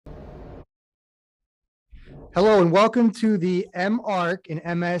Hello and welcome to the MARC and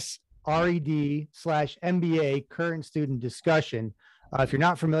MSRED/MBA current student discussion. If you're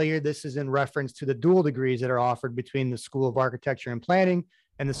not familiar, this is in reference to the dual degrees that are offered between the School of Architecture and Planning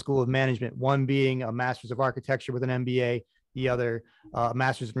and the School of Management, one being a Master's of Architecture with an MBA, the other a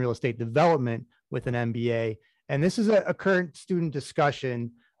Master's in Real Estate Development with an MBA. And this is a current student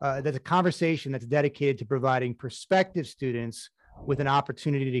discussion that's a conversation that's dedicated to providing prospective students with an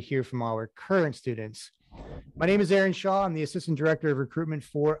opportunity to hear from our current students. My name is Aaron Shaw. I'm the Assistant Director of Recruitment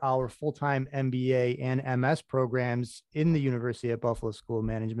for our full-time MBA and MS programs in the University at Buffalo School of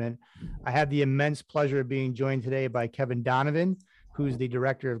Management. I have the immense pleasure of being joined today by Kevin Donovan, who's the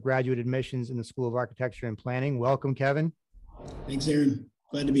Director of Graduate Admissions in the School of Architecture and Planning. Welcome, Kevin. Thanks, Aaron.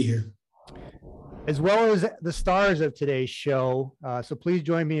 Glad to be here. As well as the stars of today's show. So please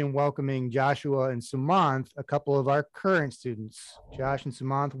join me in welcoming Joshua and Sumanth, a couple of our current students. Josh and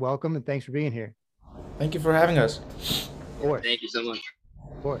Sumanth, welcome and thanks for being here. Thank you for having us. Of course. Thank you so much.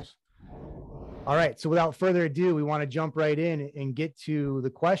 Of course. All right. So without further ado, we want to jump right in and get to the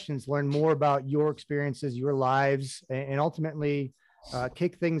questions, learn more about your experiences, your lives, and ultimately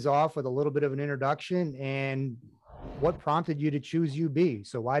kick things off with a little bit of an introduction and what prompted you to choose UB.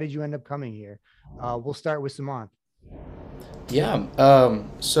 So why did you end up coming here? We'll start with Sumanth. Yeah.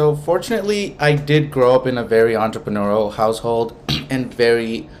 So fortunately, I did grow up in a very entrepreneurial household and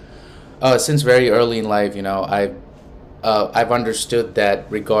since very early in life, I've understood that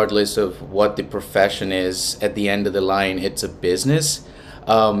regardless of what the profession is, at the end of the line, it's a business,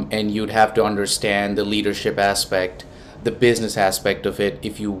 and you'd have to understand the leadership aspect, the business aspect of it,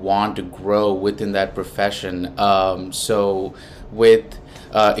 if you want to grow within that profession. So with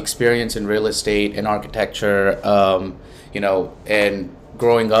experience in real estate and architecture, and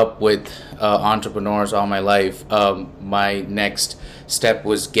growing up with entrepreneurs all my life, my next step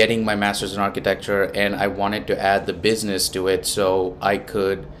was getting my master's in architecture, and I wanted to add the business to it so I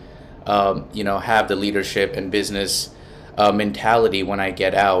could have the leadership and business mentality when I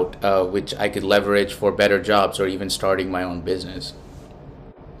get out, which I could leverage for better jobs or even starting my own business.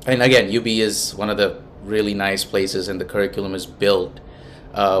 And again, UB is one of the really nice places, and the curriculum is built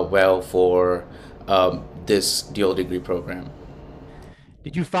well for this dual degree program.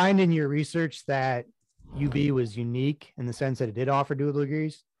 Did you find in your research that UB was unique in the sense that it did offer dual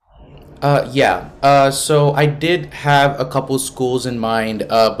degrees? Yeah. So I did have a couple schools in mind,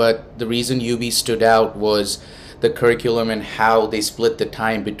 but the reason UB stood out was the curriculum and how they split the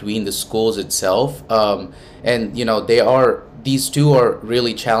time between the schools itself. These two are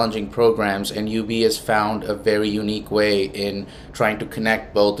really challenging programs, and UB has found a very unique way in trying to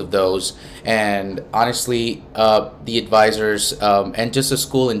connect both of those. And honestly, the advisors and just the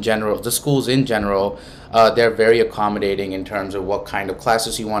schools in general, they're very accommodating in terms of what kind of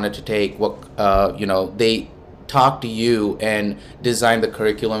classes you wanted to take. They talk to you and design the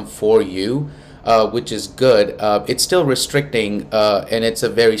curriculum for you, which is good. It's still restricting, and it's a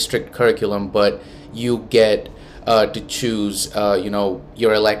very strict curriculum, but you get to choose,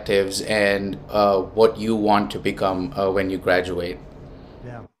 your electives and what you want to become when you graduate.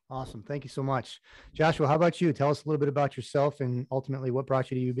 Yeah, awesome. Thank you so much. Joshua, how about you? Tell us a little bit about yourself and ultimately what brought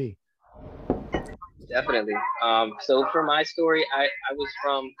you to UB. Definitely. So for my story, I was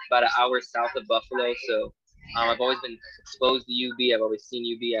from about an hour south of Buffalo. So I've always been exposed to UB. I've always seen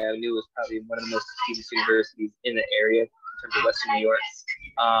UB. I knew it was probably one of the most prestigious universities in the area in terms of Western New York.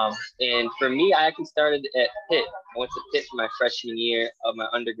 And for me, I actually started at Pitt. I went to Pitt for my freshman year of my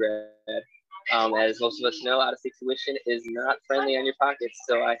undergrad. As most of us know, out-of-state tuition is not friendly on your pockets.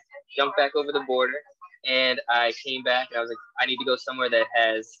 So I jumped back over the border, and I came back, and I was like, I need to go somewhere that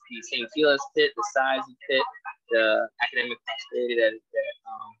has the same feel as Pitt, the size of Pitt, the academic prosperity that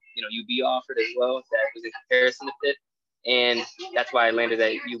UB offered as well, that was in comparison to Pitt. And that's why I landed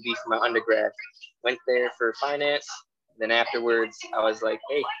at UB for my undergrad. Went there for finance. Then afterwards, I was like,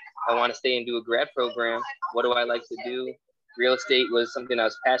 hey, I want to stay and do a grad program. What do I like to do? Real estate was something I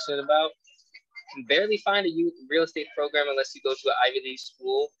was passionate about. You can barely find a real estate program unless you go to an Ivy League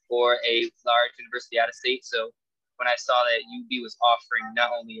school or a large university out of state. So when I saw that UB was offering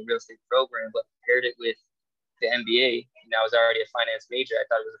not only a real estate program, but paired it with the MBA, and I was already a finance major, I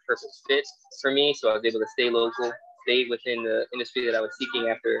thought it was a perfect fit for me. So I was able to stay local, stay within the industry that I was seeking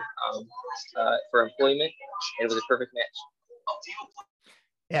after for employment, and it was a perfect match.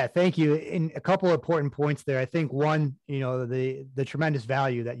 Yeah, thank you. And a couple of important points there. I think one, the tremendous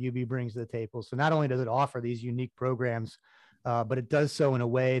value that UB brings to the table. So not only does it offer these unique programs, but it does so in a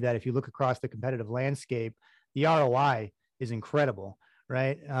way that if you look across the competitive landscape, the ROI is incredible,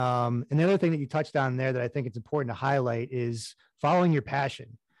 right? And the other thing that you touched on there that I think it's important to highlight is following your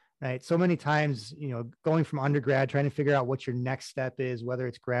passion. right? So many times, going from undergrad, trying to figure out what your next step is, whether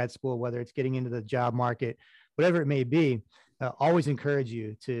it's grad school, whether it's getting into the job market, whatever it may be, always encourage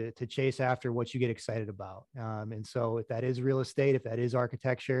you to chase after what you get excited about. And so if that is real estate, if that is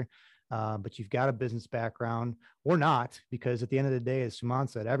architecture, but you've got a business background or not, because at the end of the day, as Suman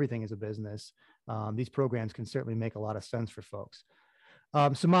said, everything is a business. These programs can certainly make a lot of sense for folks.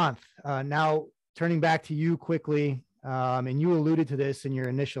 Sumanth, now turning back to you quickly, and you alluded to this in your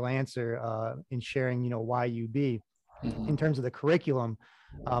initial answer in sharing, why UB in terms of the curriculum,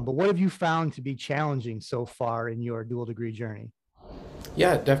 but what have you found to be challenging so far in your dual degree journey?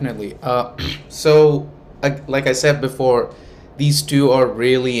 Yeah, definitely. So, like I said before, these two are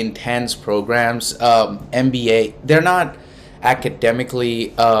really intense programs. MBA, they're not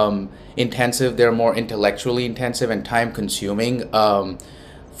academically intensive, they're more intellectually intensive and time consuming.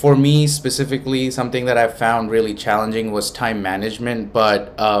 For me specifically, something that I found really challenging was time management,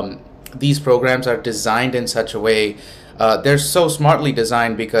 but these programs are designed in such a way, they're so smartly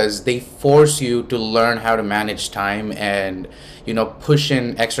designed because they force you to learn how to manage time and push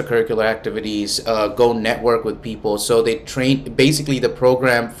in extracurricular activities, go network with people. So they train, basically the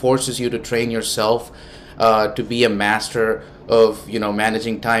program forces you to train yourself to be a master of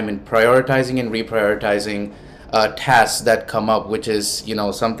managing time and prioritizing and reprioritizing tasks that come up, which is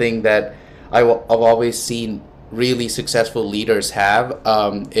something that I've always seen really successful leaders have,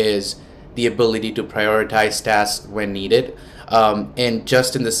 is the ability to prioritize tasks when needed. And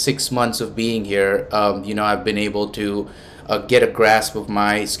just in the 6 months of being here, I've been able to get a grasp of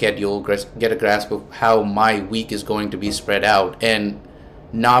my schedule, get a grasp of how my week is going to be spread out, and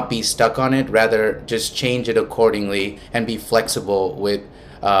not be stuck on it, rather just change it accordingly and be flexible with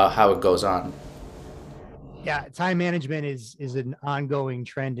how it goes on. Yeah, time management is an ongoing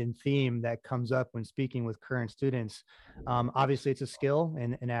trend and theme that comes up when speaking with current students. Obviously, it's a skill,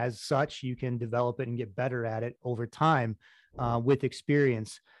 and as such, you can develop it and get better at it over time with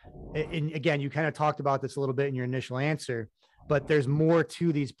experience. And again, you kind of talked about this a little bit in your initial answer, but there's more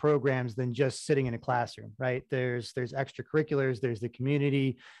to these programs than just sitting in a classroom, right? There's extracurriculars, there's the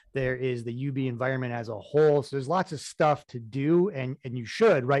community, there is the UB environment as a whole. So there's lots of stuff to do, and you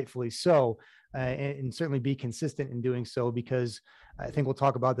should, rightfully so. And certainly be consistent in doing so, because I think we'll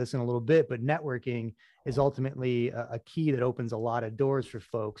talk about this in a little bit, but networking is ultimately a key that opens a lot of doors for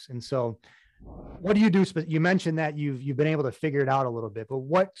folks. And so what do you do? You mentioned that you've been able to figure it out a little bit, but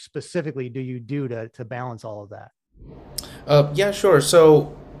what specifically do you do to balance all of that? Yeah, sure.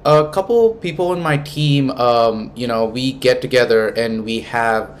 So a couple people in my team, we get together and we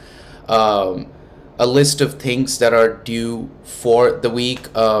have um, a list of things that are due for the week,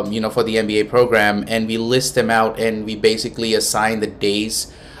 for the MBA program, and we list them out and we basically assign the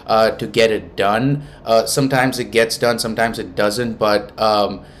days to get it done. Sometimes it gets done, sometimes it doesn't, but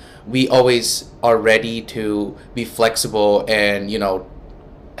we always are ready to be flexible and,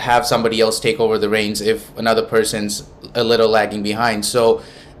 have somebody else take over the reins if another person's a little lagging behind. So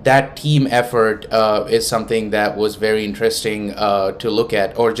that team effort is something that was very interesting to look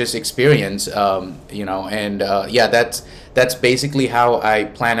at or just experience, and yeah, that's basically how I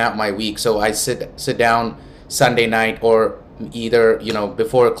plan out my week. So I sit down Sunday night or either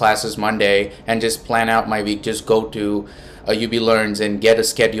before classes Monday and just plan out my week, just go to UB Learns and get a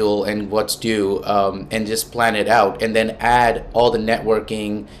schedule and what's due, and just plan it out, and then add all the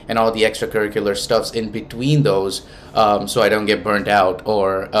networking and all the extracurricular stuffs in between those, so I don't get burnt out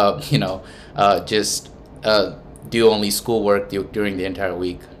or just do only schoolwork during the entire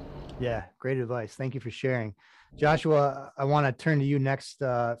week. Yeah, great advice. Thank you for sharing. Joshua, I want to turn to you next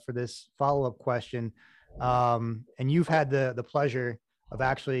for this follow-up question. And you've had the pleasure of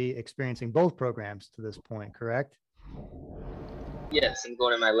actually experiencing both programs to this point, correct? Yes, I'm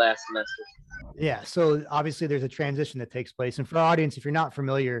going in my last semester. Yeah. So obviously there's a transition that takes place. And for our audience, if you're not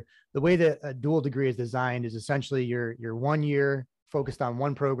familiar, the way that a dual degree is designed is essentially you're 1 year focused on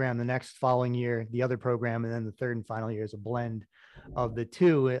one program, the next following year, the other program, and then the third and final year is a blend of the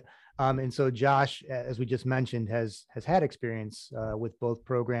two. And so Josh, as we just mentioned, has had experience with both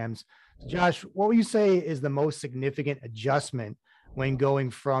programs. So Josh, what would you say is the most significant adjustment when going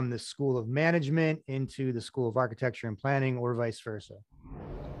from the School of Management into the School of Architecture and Planning, or vice versa?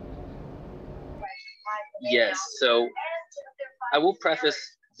 Yes, so I will preface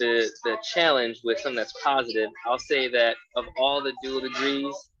the challenge with something that's positive. I'll say that of all the dual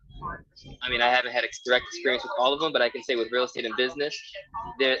degrees, I mean, I haven't had direct experience with all of them, but I can say with real estate and business,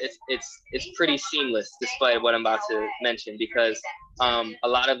 it's pretty seamless, despite what I'm about to mention, because a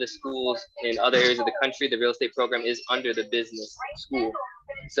lot of the schools in other areas of the country, the real estate program is under the business school.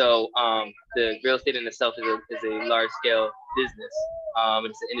 So the real estate in itself is a large scale business.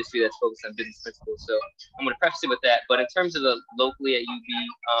 It's an industry that's focused on business principles. So I'm going to preface it with that. But in terms of the locally at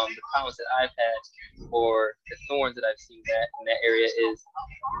UB, the problems that I've had or the thorns that I've seen in that area is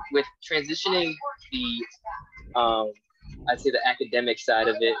with transitioning I'd say the academic side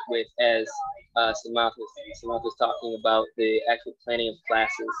of it with, as Samantha was talking about, the actual planning of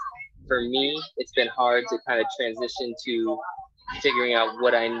classes. For me, it's been hard to kind of transition to figuring out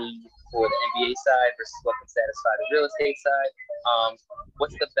what I need for the MBA side versus what can satisfy the real estate side.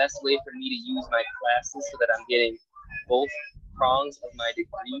 What's the best way for me to use my classes so that I'm getting both prongs of my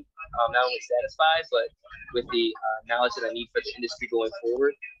degree not only satisfied, but with the knowledge that I need for the industry going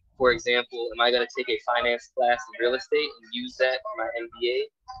forward. For example, am I going to take a finance class in real estate and use that for my MBA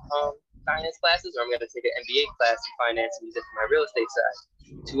finance classes, or I'm going to take an MBA class in finance and use it for my real estate side?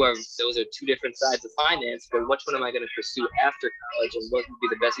 Those are two different sides of finance, but which one am I going to pursue after college, and what would be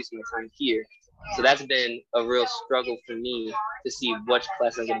the best use of my time here? So that's been a real struggle for me to see which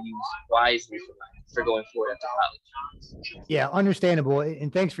class I'm going to use wisely for going forward after college. Yeah, understandable.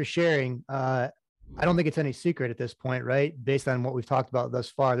 And thanks for sharing. I don't think it's any secret at this point, right? Based on what we've talked about thus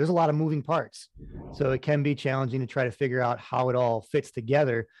far, there's a lot of moving parts. So it can be challenging to try to figure out how it all fits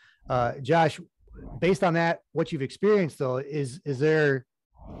together. Josh, based on that, what you've experienced though, is there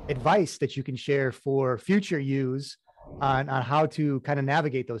advice that you can share for future use on how to kind of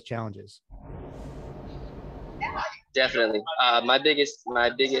navigate those challenges? Definitely. My biggest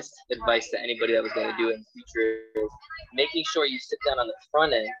advice to anybody that was going to do it in the future is making sure you sit down on the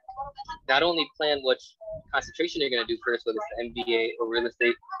front end, not only plan which concentration you're going to do first, whether it's the MBA or real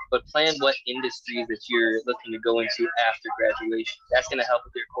estate, but plan what industries that you're looking to go into after graduation. That's going to help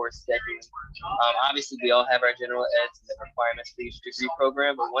with your course scheduling. Obviously, we all have our general eds and the requirements for each degree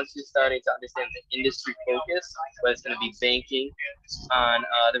program, but once you're starting to understand the industry focus, whether it's going to be banking on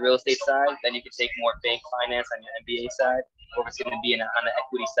the real estate side, then you can take more bank finance on your MBA side, or if it's going to be on the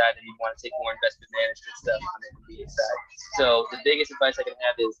equity side, then you want to take more investment management stuff on the MBA side. So the biggest advice I can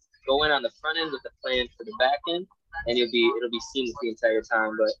have is go in on the front end with the plan for the back end, and it'll be seamless the entire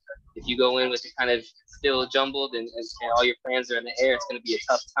time. But if you go in with it kind of still jumbled and all your plans are in the air, it's going to be a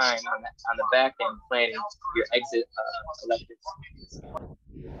tough time on the back end planning your exit electives.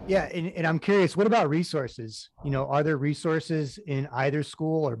 Yeah, and I'm curious, what about resources? Are there resources in either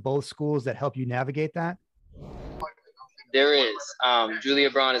school or both schools that help you navigate that? There is. Julia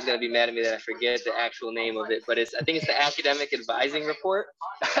Braun is going to be mad at me that I forget the actual name of it, but I think it's the Academic Advising Report.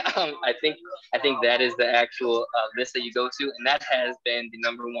 I think that is the actual list that you go to, and that has been the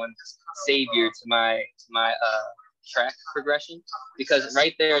number one savior to my track progression, because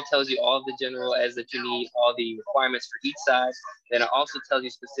right there it tells you all the general eds that you need, all the requirements for each side. Then it also tells you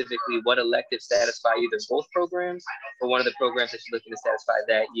specifically what electives satisfy either both programs or one of the programs that you're looking to satisfy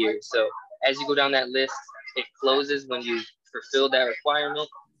that year. So as you go down that list, it closes when you fulfill that requirement,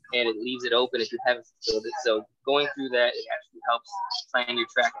 and it leaves it open if you haven't fulfilled it. So going through that, it actually helps plan your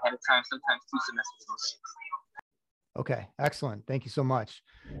track ahead of time, sometimes 2 semesters in advance. Okay, excellent. Thank you so much.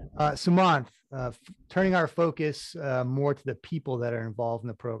 Sumant, turning our focus more to the people that are involved in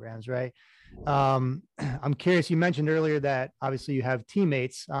the programs, right? I'm curious, you mentioned earlier that obviously you have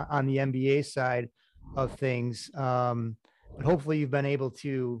teammates on the MBA side of things, but hopefully you've been able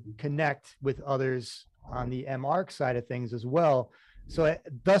to connect with others on the MArch side of things as well. So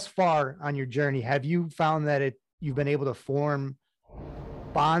thus far on your journey, have you found that you've been able to form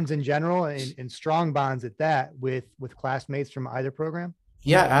bonds in general and strong bonds at that with classmates from either program?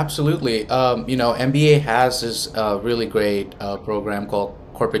 Yeah, absolutely. MBA has this really great program called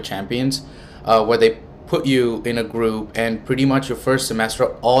Corporate Champions, where they put you in a group, and pretty much your first semester,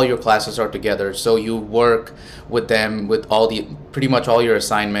 all your classes are together. So you work with them with pretty much all your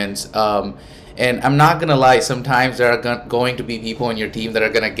assignments. And I'm not gonna lie, sometimes there are going to be people in your team that are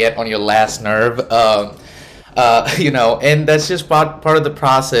gonna get on your last nerve. And that's just part of the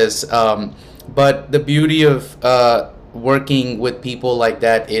process. But the beauty of working with people like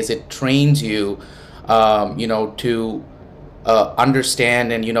that is it trains you, to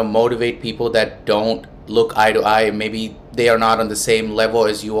understand and, motivate people that don't look eye to eye. Maybe they are not on the same level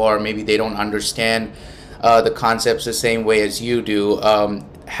as you are. Maybe they don't understand the concepts the same way as you do.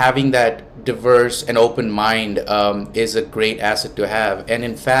 Having that diverse and open mind is a great asset to have. And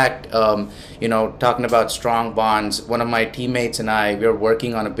in fact, talking about strong bonds, one of my teammates and I, we're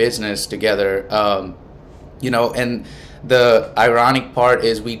working on a business together, and the ironic part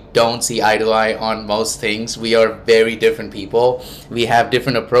is we don't see eye to eye on most things. We are very different people. We have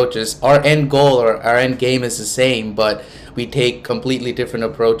different approaches. Our end goal or our end game is the same, but we take completely different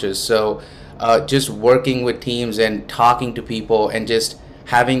approaches. So just working with teams and talking to people and just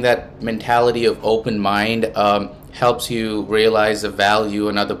having that mentality of open mind helps you realize the value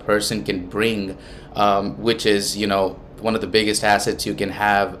another person can bring, which is, one of the biggest assets you can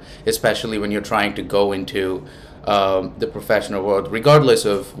have, especially when you're trying to go into the professional world, regardless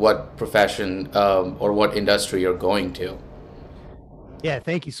of what profession or what industry you're going to. Yeah,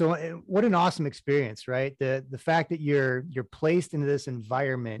 thank you. So what an awesome experience, right? The fact that you're placed into this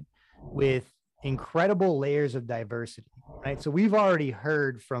environment with incredible layers of diversity, right? So we've already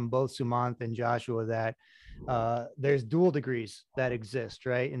heard from both Sumant and Joshua that there's dual degrees that exist,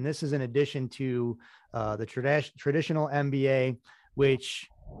 right? And this is in addition to the traditional MBA, which,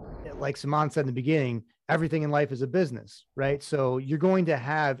 like Sumant said in the beginning, everything in life is a business, right? So you're going to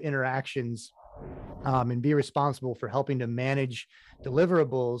have interactions and be responsible for helping to manage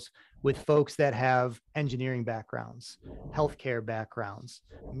deliverables with folks that have engineering backgrounds, healthcare backgrounds,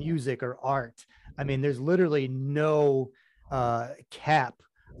 music or art. I mean, there's literally no cap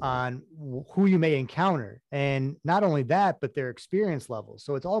on who you may encounter. And not only that, but their experience levels.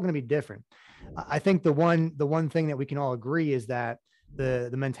 So it's all going to be different. I think the one thing that we can all agree is that the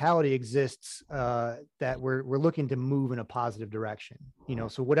mentality exists that we're looking to move in a positive direction.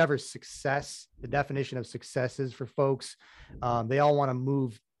 So whatever success, the definition of success is for folks, they all want to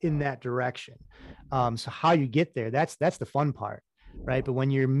move in that direction. So how you get there, that's the fun part, right? But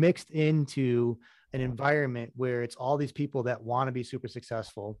when you're mixed into an environment where it's all these people that want to be super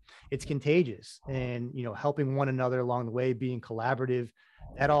successful, it's contagious, and helping one another along the way, being collaborative,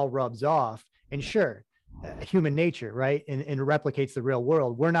 that all rubs off. And sure, human nature, right? And replicates the real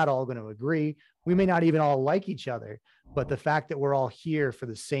world. We're not all going to agree. We may not even all like each other, but the fact that we're all here for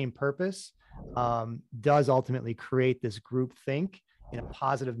the same purpose does ultimately create this group think in a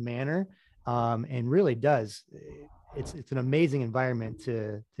positive manner, and really does. It's an amazing environment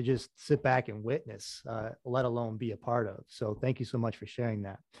to just sit back and witness, let alone be a part of. So thank you so much for sharing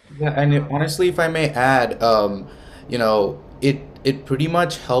that. Yeah, and honestly, if I may add, it pretty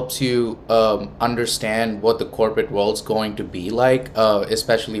much helps you understand what the corporate world's going to be like,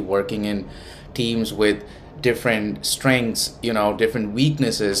 especially working in teams with different strengths, different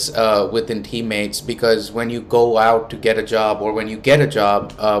weaknesses within teammates. Because when you go out to get a job, or when you get a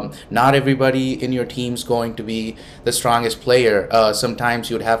job, not everybody in your team's going to be the strongest player. Sometimes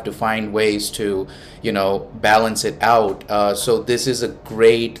you'd have to find ways to, balance it out. So this is a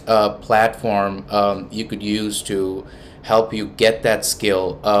great platform you could use to help you get that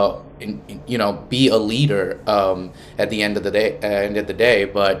skill, be a leader at the end of the day.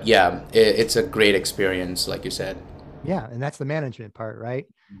 But yeah, it's a great experience, like you said. Yeah, and that's the management part, right?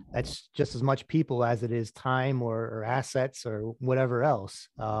 That's just as much people as it is time or assets or whatever else.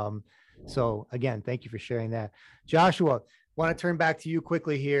 So again, thank you for sharing that. Joshua, want to turn back to you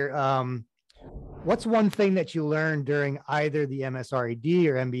quickly here. What's one thing that you learned during either the MSRED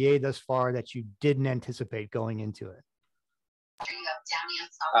or MBA thus far that you didn't anticipate going into it?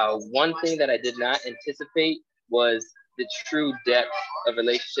 One thing that I did not anticipate was the true depth of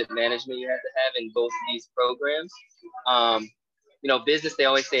relationship management you have to have in both of these programs. Business, they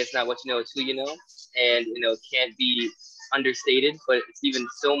always say it's not what you know, it's who you know. And, it can't be understated, but it's even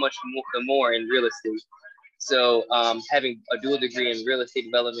so much more in real estate. So having a dual degree in real estate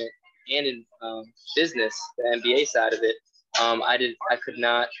development and in business, the MBA side of it, I could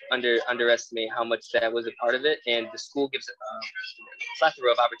not underestimate how much that was a part of it. And the school gives a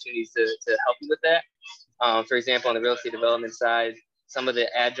plethora of opportunities to help you with that. For example, on the real estate development side, some of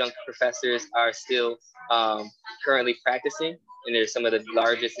the adjunct professors are still currently practicing, and there's some of the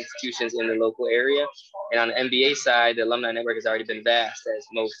largest institutions in the local area. And on the MBA side, the alumni network has already been vast, as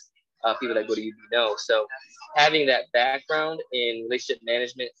most people that go to UB know. So having that background in relationship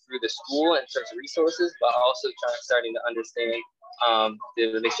management through the school in terms of resources, but also starting to understand the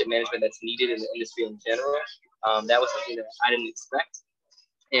relationship management that's needed in the industry in general, that was something that I didn't expect.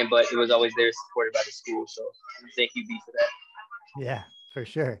 But it was always there, supported by the school. So thank you, B, for that. Yeah, for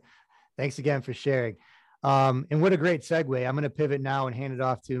sure. Thanks again for sharing. And what a great segue. I'm going to pivot now and hand it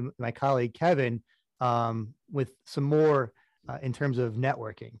off to my colleague, Kevin, with some more in terms of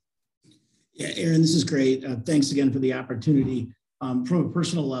networking. Yeah, Aaron, this is great. Thanks again for the opportunity. From a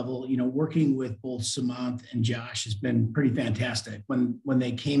personal level, working with both Sumant and Josh has been pretty fantastic. When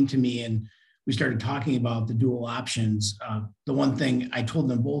they came to me and we started talking about the dual options, the one thing I told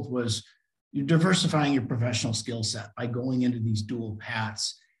them both was, you're diversifying your professional skill set by going into these dual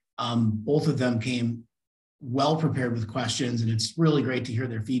paths. Both of them came well prepared with questions, and it's really great to hear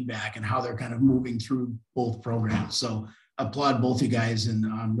their feedback and how they're kind of moving through both programs. So applaud both you guys, and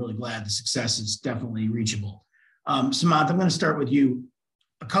I'm really glad the success is definitely reachable. Sumant, I'm going to start with you.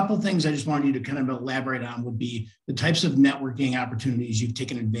 A couple of things I just wanted you to kind of elaborate on would be the types of networking opportunities you've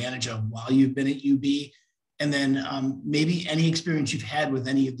taken advantage of while you've been at UB, And then maybe any experience you've had with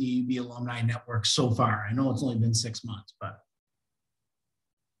any of the UB alumni networks so far. I know it's only been 6 months, but.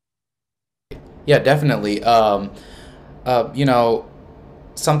 Yeah, definitely. You know,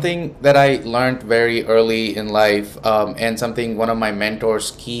 something that I learned very early in life, and something one of my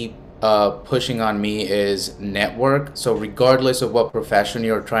mentors keep pushing on me is network. So regardless of what profession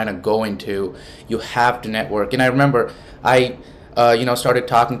you're trying to go into, you have to network. And I remember I, started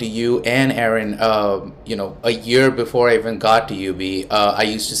talking to you and Aaron, a year before I even got to UB. I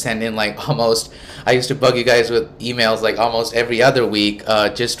used to send in I used to bug you guys with emails like almost every other week,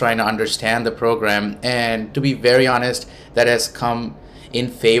 just trying to understand the program. And to be very honest, that has come in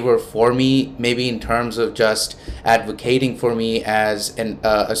favor for me, maybe in terms of just advocating for me as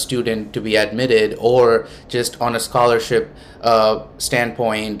a student to be admitted, or just on a scholarship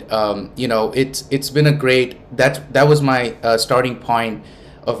standpoint. It's been a great, that was my starting point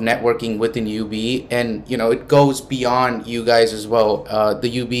of networking within UB, and it goes beyond you guys as well.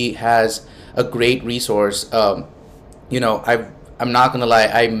 The UB has a great resource. I'm not gonna lie,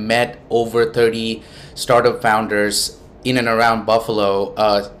 I met over 30 startup founders in and around Buffalo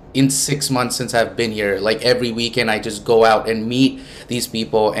in 6 months since I've been here. Like every weekend, I just go out and meet these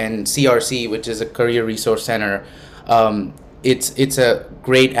people. And CRC, which is a career resource center, it's a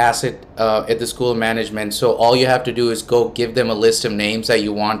great asset at the School of Management. So all you have to do is go give them a list of names that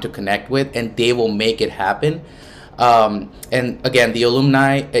you want to connect with, and they will make it happen. And again, the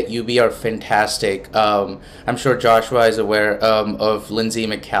alumni at UB are fantastic. I'm sure Joshua is aware of Lindsay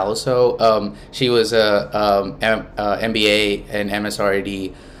McCalliso. She was a MBA and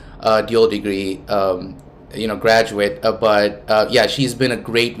MSRED dual degree graduate. But yeah, she's been a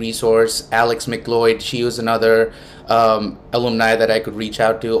great resource. Alex McLeod, she was another alumni that I could reach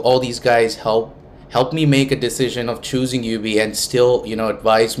out to. All these guys help me make a decision of choosing UB, and still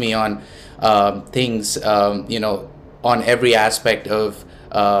advise me on things, on every aspect of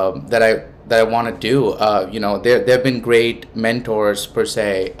that I want to do. They've been great mentors per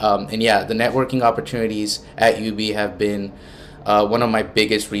se, and yeah, the networking opportunities at UB have been one of my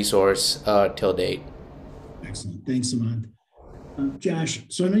biggest resource till date. Excellent, thanks, Samant. Josh,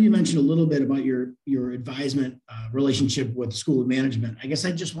 so I know you mentioned a little bit about your advisement relationship with the School of Management. I guess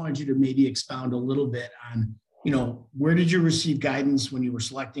I just wanted you to maybe expound a little bit on, where did you receive guidance when you were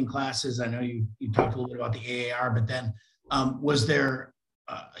selecting classes? I know you talked a little bit about the AAR, but then was there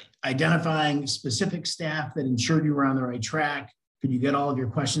identifying specific staff that ensured you were on the right track? Could you get all of your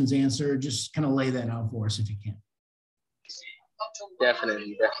questions answered? Just kind of lay that out for us if you can.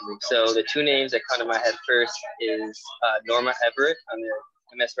 Definitely. So the two names that come to my head first is Norma Everett on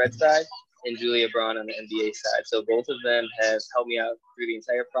the MSRED side and Julia Braun on the MBA side. So both of them have helped me out through the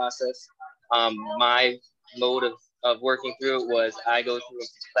entire process. My mode of working through it was I go through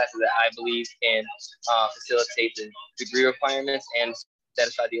classes that I believe can facilitate the degree requirements and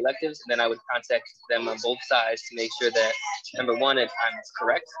satisfy the electives, and then I would contact them on both sides to make sure that, number one, it's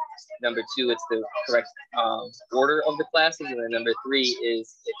correct, number two, it's the correct order of the classes, and then number three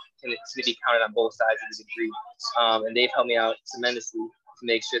is it can be counted on both sides of the degree. And they've helped me out tremendously to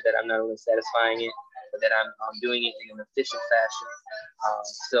make sure that I'm not only satisfying it, but that I'm doing it in an efficient fashion.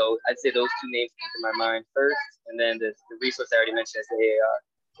 So I'd say those two names come to my mind first, and then the resource I already mentioned is the AAR,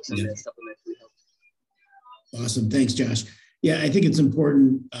 or something that supplementary help. Awesome, thanks, Josh. Yeah, I think it's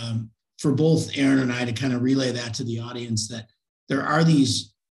important for both Aaron and I to kind of relay that to the audience, that there are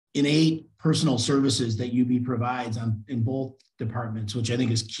these innate personal services that UB provides in both departments, which I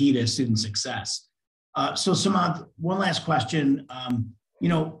think is key to student success. So Samant, one last question.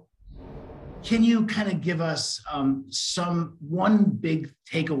 Can you kind of give us one big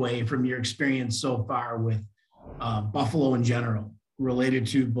takeaway from your experience so far with Buffalo in general, related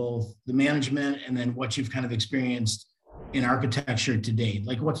to both the management and then what you've kind of experienced in architecture to date?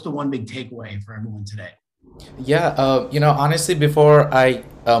 Like, what's the one big takeaway for everyone today? Yeah, honestly, before I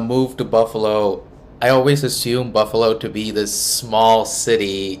moved to Buffalo, I always assumed Buffalo to be this small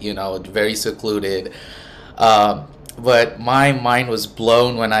city, very secluded. But my mind was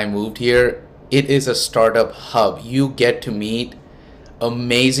blown when I moved here. It is a startup hub. You get to meet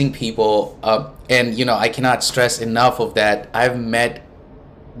amazing people. And, I cannot stress enough of that. I've met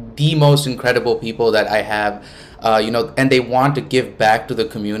the most incredible people that I have, and they want to give back to the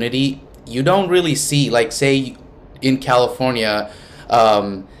community. You don't really see, like, say in California,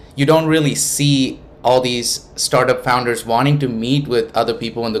 you don't really see all these startup founders wanting to meet with other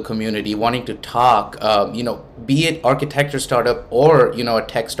people in the community, wanting to talk, be it architecture startup or, a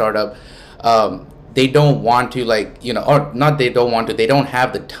tech startup. They don't want to, or not they don't want to, they don't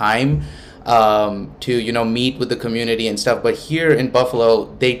have the time to, meet with the community and stuff. But here in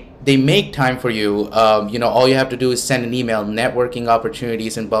Buffalo, they they make time for you. You know, all you have to do is send an email. Networking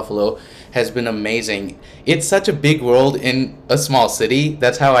opportunities in Buffalo has been amazing. It's such a big world in a small city.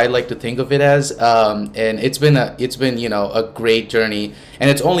 That's how I like to think of it as. And it's been you know a great journey. And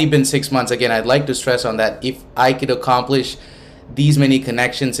it's only been 6 months. Again, I'd like to stress on that. If I could accomplish these many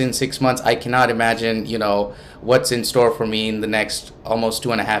connections in 6 months, I cannot imagine you know what's in store for me in the next almost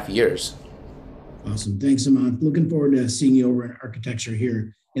 2.5 years. Awesome. Thanks, Samant. Looking forward to seeing you over in architecture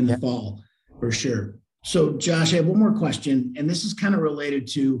here in the fall, for sure. So, Josh, I have one more question, and this is kind of related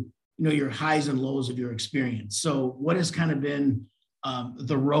to your highs and lows of your experience. So, what has kind of been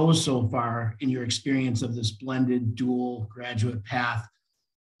the rose so far in your experience of this blended dual graduate path,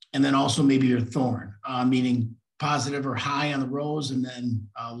 and then also maybe your thorn, meaning positive or high on the rose, and then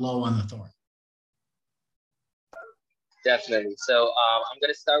low on the thorn? Definitely. So I'm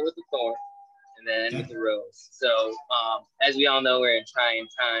going to start with the thorn and then end with the rose. So as we all know, we're in trying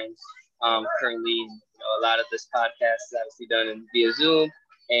times. Currently, a lot of this podcast is obviously done via Zoom,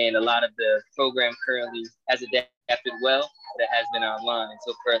 and a lot of the program currently has adapted well, but it has been online.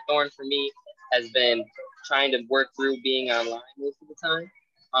 So for a thorn for me has been trying to work through being online most of the time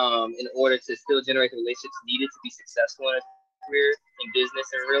in order to still generate the relationships needed to be successful in a career in business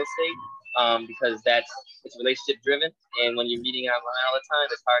and real estate. Because it's relationship driven, and when you're meeting online all the time,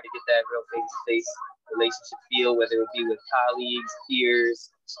 it's hard to get that real face-to-face relationship feel, whether it be with colleagues, peers,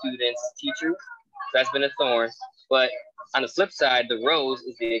 students, teachers. So that's been a thorn. But on the flip side, the rose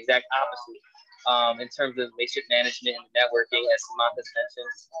is the exact opposite in terms of relationship management and networking, as Samantha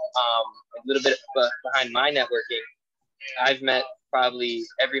mentioned. A little bit behind my networking, I've met probably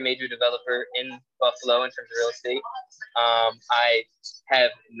every major developer in Buffalo in terms of real estate. I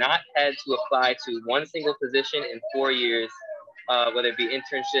have not had to apply to one single position in 4 years, whether it be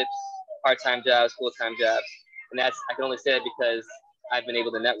internships, part-time jobs, full-time jobs. And I can only say that because I've been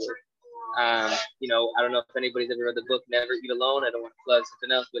able to network. I don't know if anybody's ever read the book, Never Eat Alone. I don't want to plug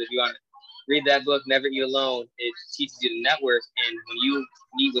something else, but if you want to read that book, Never Eat Alone, it teaches you to network. And when you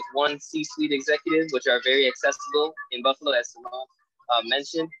meet with one C-suite executive, which are very accessible in Buffalo, as Simone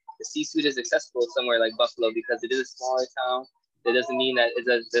mentioned, the C-suite is accessible somewhere like Buffalo because it is a smaller town. That doesn't mean that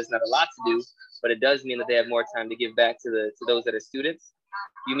there's not a lot to do, but it does mean that they have more time to give back to those that are students.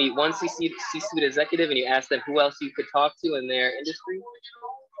 You meet one C-suite executive and you ask them who else you could talk to in their industry.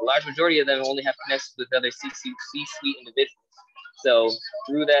 A large majority of them only have connections with other C-suite individuals. So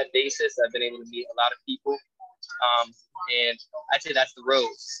through that basis, I've been able to meet a lot of people. And I'd say that's the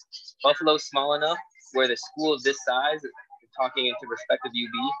rose. Buffalo's small enough where the school of this size, talking into perspective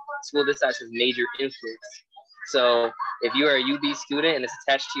UB, school of this size has major influence. So if you are a UB student and it's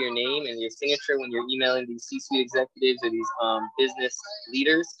attached to your name and your signature when you're emailing these C-suite executives or these business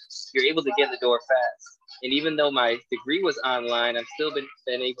leaders, you're able to get in the door fast. And even though my degree was online, I've still been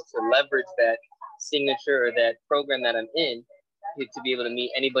able to leverage that signature or that program that I'm in to be able to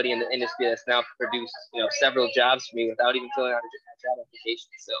meet anybody in the industry that's now produced several jobs for me without even filling out a job application.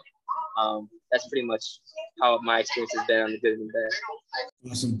 So that's pretty much how my experience has been on the good and the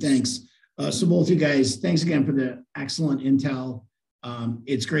bad. Awesome, thanks. So both you guys, thanks again for the excellent intel.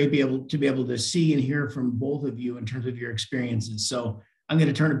 It's great to be able to see and hear from both of you in terms of your experiences. So I'm going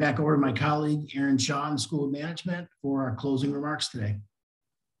to turn it back over to my colleague, Aaron Shaw in the School of Management for our closing remarks today.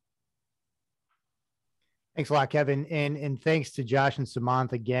 Thanks a lot, Kevin. And thanks to Josh and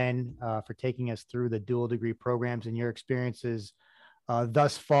Samantha again for taking us through the dual degree programs and your experiences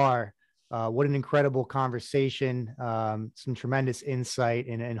thus far. What an incredible conversation, some tremendous insight,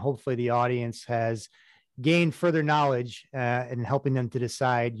 and hopefully the audience has gained further knowledge in helping them to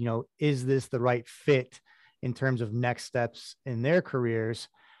decide, is this the right fit in terms of next steps in their careers.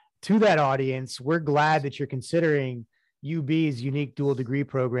 To that audience, we're glad that you're considering UB's unique dual degree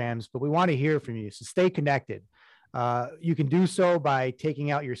programs, but we want to hear from you. So stay connected. You can do so by taking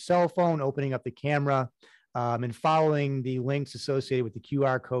out your cell phone, opening up the camera, and following the links associated with the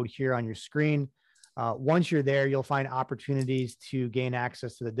QR code here on your screen. Once you're there, you'll find opportunities to gain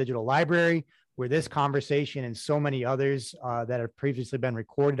access to the digital library where this conversation and so many others that have previously been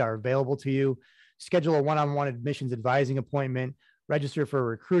recorded are available to you. Schedule a one-on-one admissions advising appointment, register for a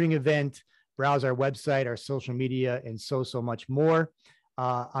recruiting event, browse our website, our social media, and so much more.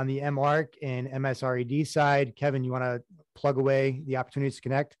 On the MARC and MSRED side, Kevin, you want to plug away the opportunities to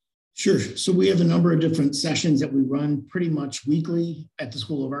connect? Sure. So we have a number of different sessions that we run pretty much weekly at the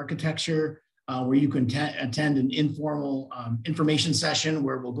School of Architecture, where you can attend an informal information session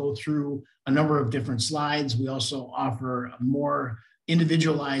where we'll go through a number of different slides. We also offer more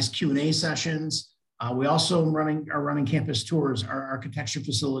individualized Q&A sessions. We also are running campus tours. Our architecture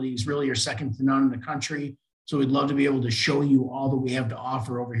facilities really are second to none in the country. So we'd love to be able to show you all that we have to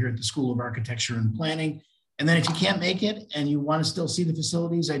offer over here at the School of Architecture and Planning. And then if you can't make it and you want to still see the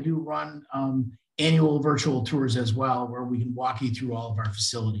facilities, I do run annual virtual tours as well, where we can walk you through all of our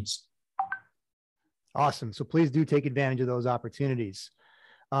facilities. Awesome. So please do take advantage of those opportunities.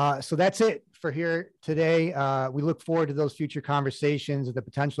 So that's it for here today. We look forward to those future conversations and the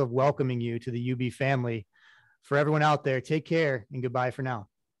potential of welcoming you to the UB family. For everyone out there, take care and goodbye for now.